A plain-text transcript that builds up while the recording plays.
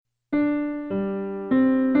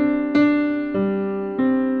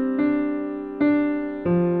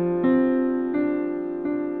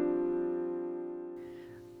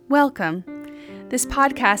Welcome. This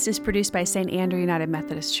podcast is produced by St. Andrew United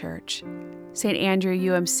Methodist Church. St. Andrew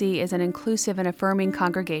UMC is an inclusive and affirming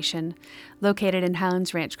congregation located in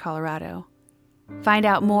Highlands Ranch, Colorado. Find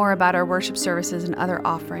out more about our worship services and other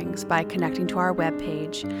offerings by connecting to our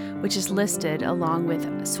webpage, which is listed along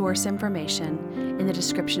with source information in the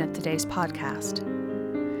description of today's podcast.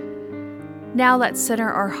 Now let's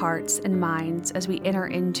center our hearts and minds as we enter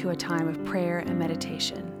into a time of prayer and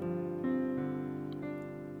meditation.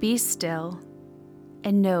 Be still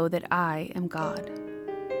and know that I am God.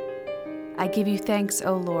 I give you thanks,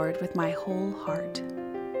 O Lord, with my whole heart.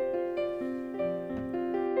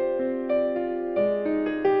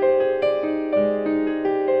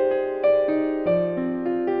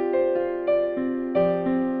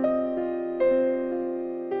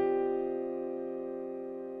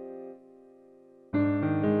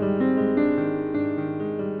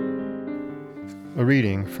 A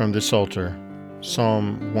reading from the Psalter,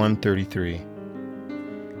 Psalm 133.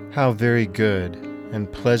 How very good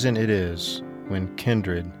and pleasant it is when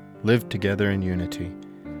kindred live together in unity.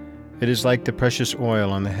 It is like the precious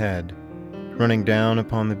oil on the head, running down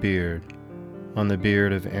upon the beard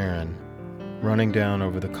of Aaron, running down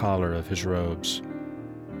over the collar of his robes.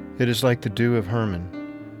 It is like the dew of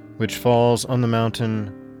Hermon, which falls on the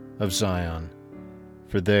mountain of Zion.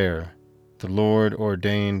 For there the Lord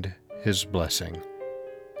ordained his blessing,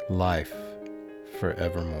 life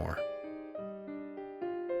forevermore.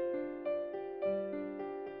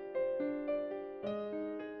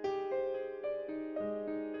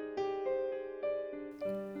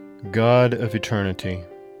 God of eternity,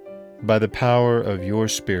 by the power of your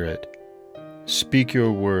Spirit, speak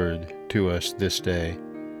your word to us this day,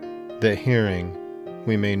 that hearing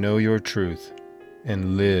we may know your truth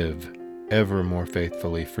and live ever more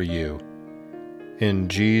faithfully for you. In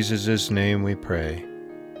Jesus' name we pray.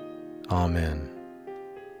 Amen.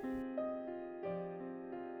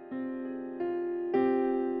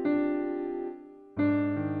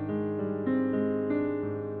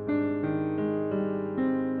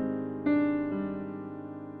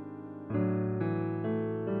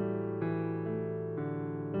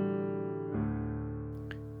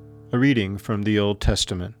 A reading from the Old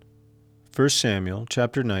Testament, 1 Samuel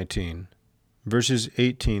chapter 19, verses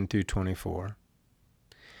 18 through 24.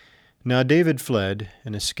 Now David fled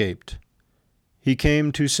and escaped. He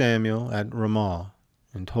came to Samuel at Ramah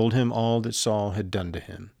and told him all that Saul had done to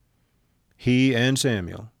him. He and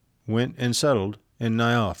Samuel went and settled in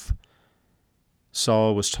Naioth.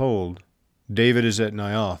 Saul was told, David is at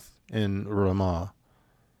Naioth in Ramah.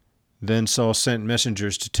 Then Saul sent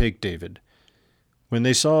messengers to take David. When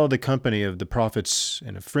they saw the company of the prophets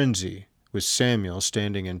in a frenzy, with Samuel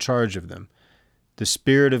standing in charge of them, the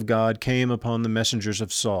Spirit of God came upon the messengers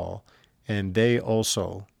of Saul, and they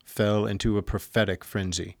also fell into a prophetic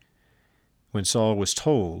frenzy. When Saul was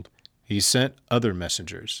told, he sent other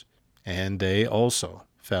messengers, and they also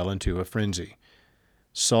fell into a frenzy.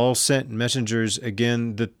 Saul sent messengers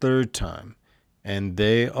again the third time, and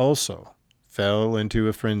they also fell into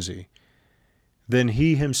a frenzy. Then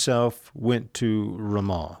he himself went to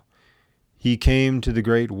Ramah. He came to the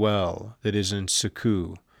great well that is in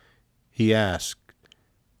Succoth. He asked,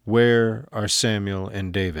 Where are Samuel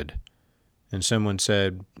and David? And someone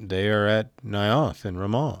said, They are at Naioth in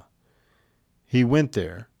Ramah. He went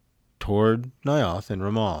there, toward Naioth in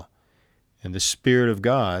Ramah, and the Spirit of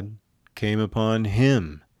God came upon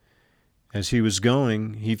him. As he was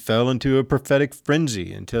going, he fell into a prophetic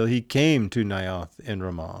frenzy until he came to Naioth in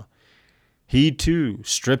Ramah. He too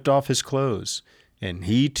stripped off his clothes, and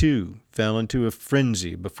he too fell into a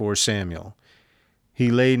frenzy before Samuel.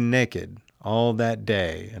 He lay naked all that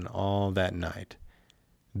day and all that night.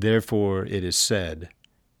 Therefore it is said,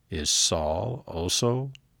 Is Saul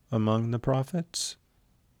also among the prophets?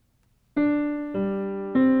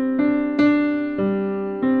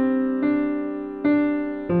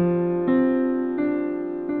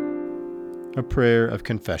 A prayer of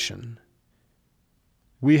confession.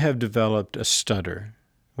 We have developed a stutter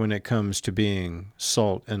when it comes to being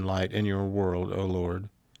salt and light in your world, O Lord.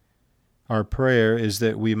 Our prayer is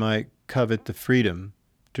that we might covet the freedom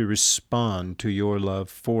to respond to your love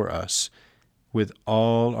for us with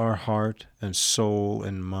all our heart and soul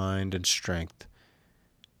and mind and strength.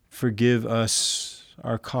 Forgive us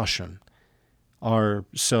our caution, our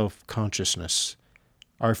self-consciousness,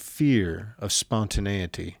 our fear of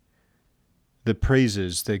spontaneity, the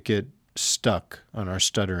praises that get stuck on our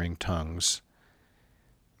stuttering tongues.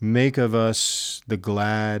 Make of us the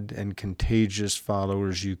glad and contagious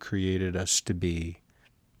followers you created us to be.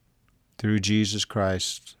 Through Jesus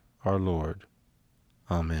Christ our Lord.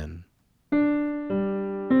 Amen.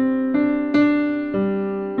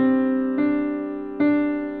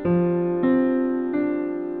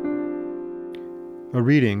 A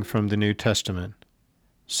reading from the New Testament,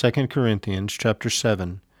 2 Corinthians chapter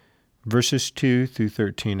 7, verses 2 through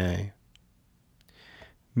 13a.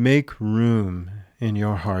 Make room in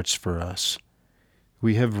your hearts for us.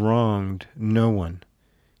 We have wronged no one.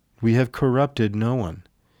 We have corrupted no one.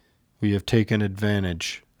 We have taken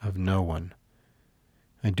advantage of no one.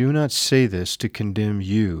 I do not say this to condemn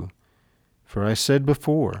you, for I said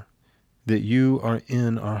before that you are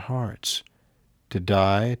in our hearts, to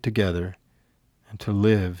die together and to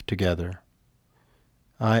live together.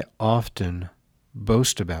 I often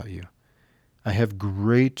boast about you. I have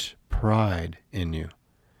great pride in you.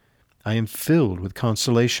 I am filled with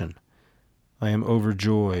consolation. I am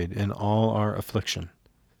overjoyed in all our affliction.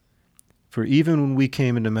 For even when we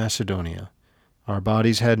came into Macedonia, our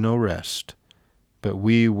bodies had no rest, but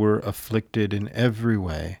we were afflicted in every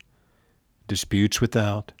way, disputes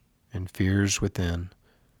without and fears within.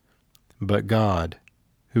 But God,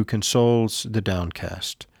 who consoles the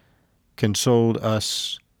downcast, consoled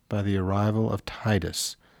us by the arrival of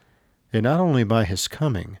Titus, and not only by his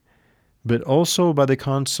coming, but also by the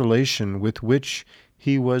consolation with which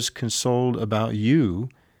he was consoled about you,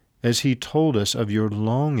 as he told us of your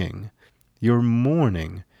longing, your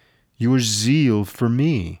mourning, your zeal for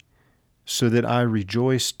me, so that I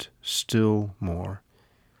rejoiced still more.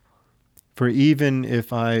 For even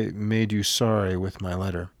if I made you sorry with my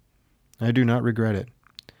letter, I do not regret it.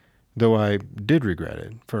 Though I did regret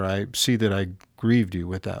it, for I see that I grieved you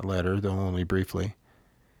with that letter, though only briefly.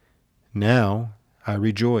 Now I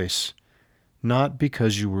rejoice, not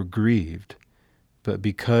because you were grieved, but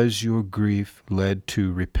because your grief led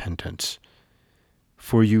to repentance.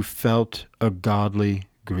 For you felt a godly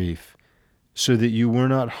grief, so that you were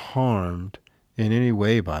not harmed in any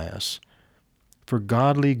way by us. For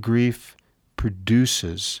godly grief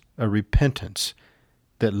produces a repentance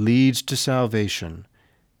that leads to salvation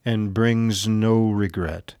and brings no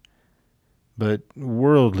regret. But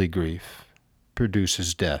worldly grief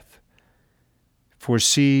produces death. For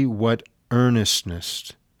see what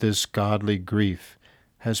earnestness this godly grief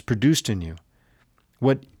has produced in you,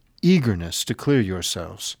 what eagerness to clear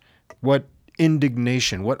yourselves, what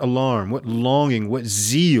indignation, what alarm, what longing, what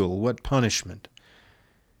zeal, what punishment.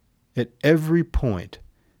 At every point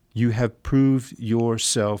you have proved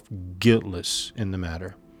yourself guiltless in the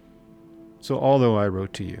matter. So although I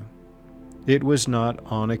wrote to you, it was not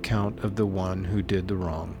on account of the one who did the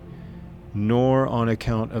wrong, nor on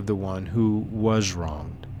account of the one who was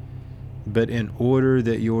wronged, but in order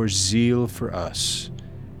that your zeal for us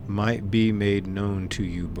might be made known to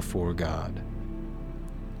you before God.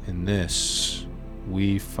 In this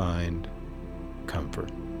we find comfort.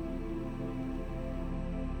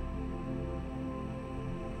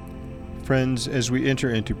 Friends, as we enter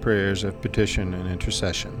into prayers of petition and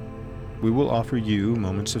intercession, we will offer you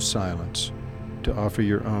moments of silence to offer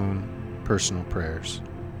your own personal prayers.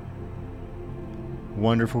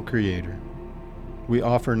 Wonderful Creator, we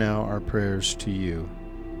offer now our prayers to you,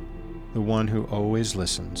 the one who always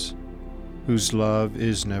listens, whose love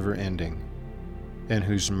is never ending, and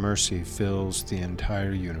whose mercy fills the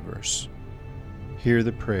entire universe. Hear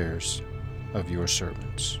the prayers of your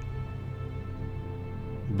servants.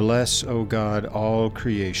 Bless, O God, all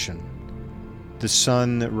creation, the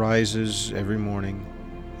sun that rises every morning,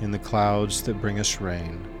 and the clouds that bring us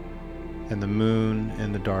rain, and the moon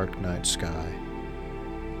in the dark night sky.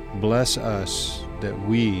 Bless us that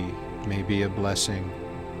we may be a blessing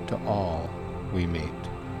to all we meet.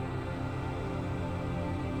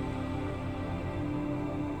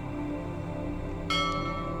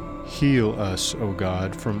 Heal us, O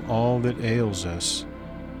God, from all that ails us,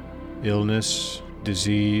 illness,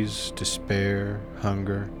 disease, despair,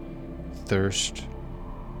 hunger, thirst.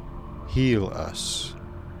 Heal us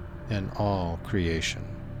and all creation.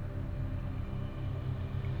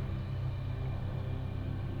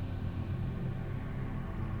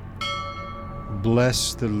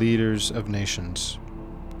 Bless the leaders of nations.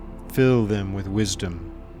 Fill them with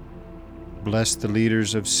wisdom. Bless the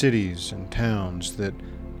leaders of cities and towns, that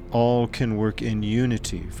all can work in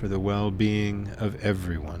unity for the well-being of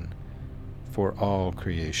everyone, for all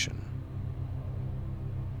creation.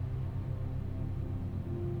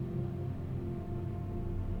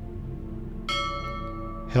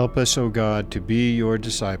 Help us, O God, to be your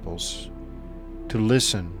disciples, to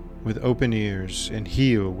listen with open ears and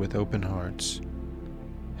heal with open hearts.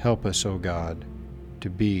 Help us, O God, to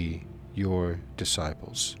be your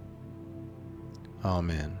disciples.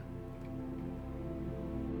 Amen.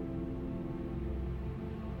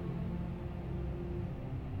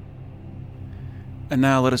 And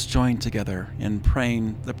now let us join together in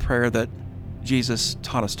praying the prayer that Jesus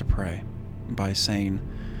taught us to pray by saying,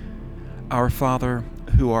 Our Father,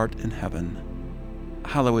 who art in heaven,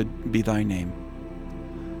 hallowed be thy name.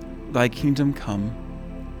 Thy kingdom come,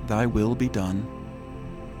 thy will be done,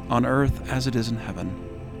 on earth as it is in heaven.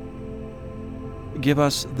 Give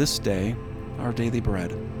us this day our daily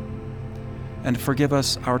bread, and forgive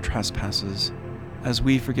us our trespasses, as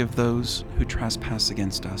we forgive those who trespass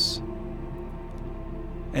against us.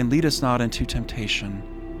 And lead us not into temptation,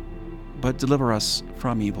 but deliver us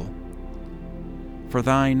from evil. For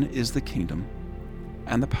thine is the kingdom,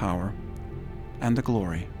 and the power, and the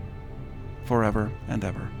glory, forever and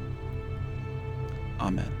ever.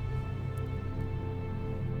 Amen.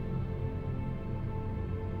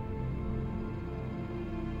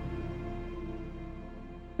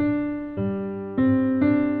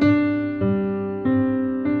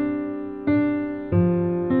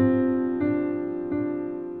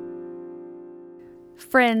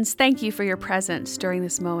 Friends, thank you for your presence during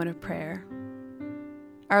this moment of prayer.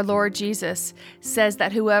 Our Lord Jesus says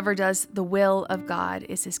that whoever does the will of God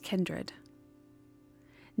is his kindred.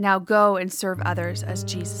 Now go and serve others as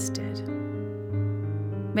Jesus did.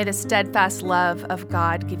 May the steadfast love of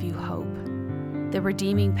God give you hope, the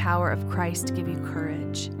redeeming power of Christ give you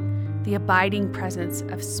courage, the abiding presence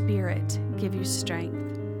of Spirit give you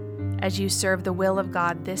strength, as you serve the will of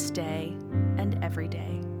God this day and every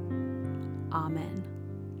day. Amen.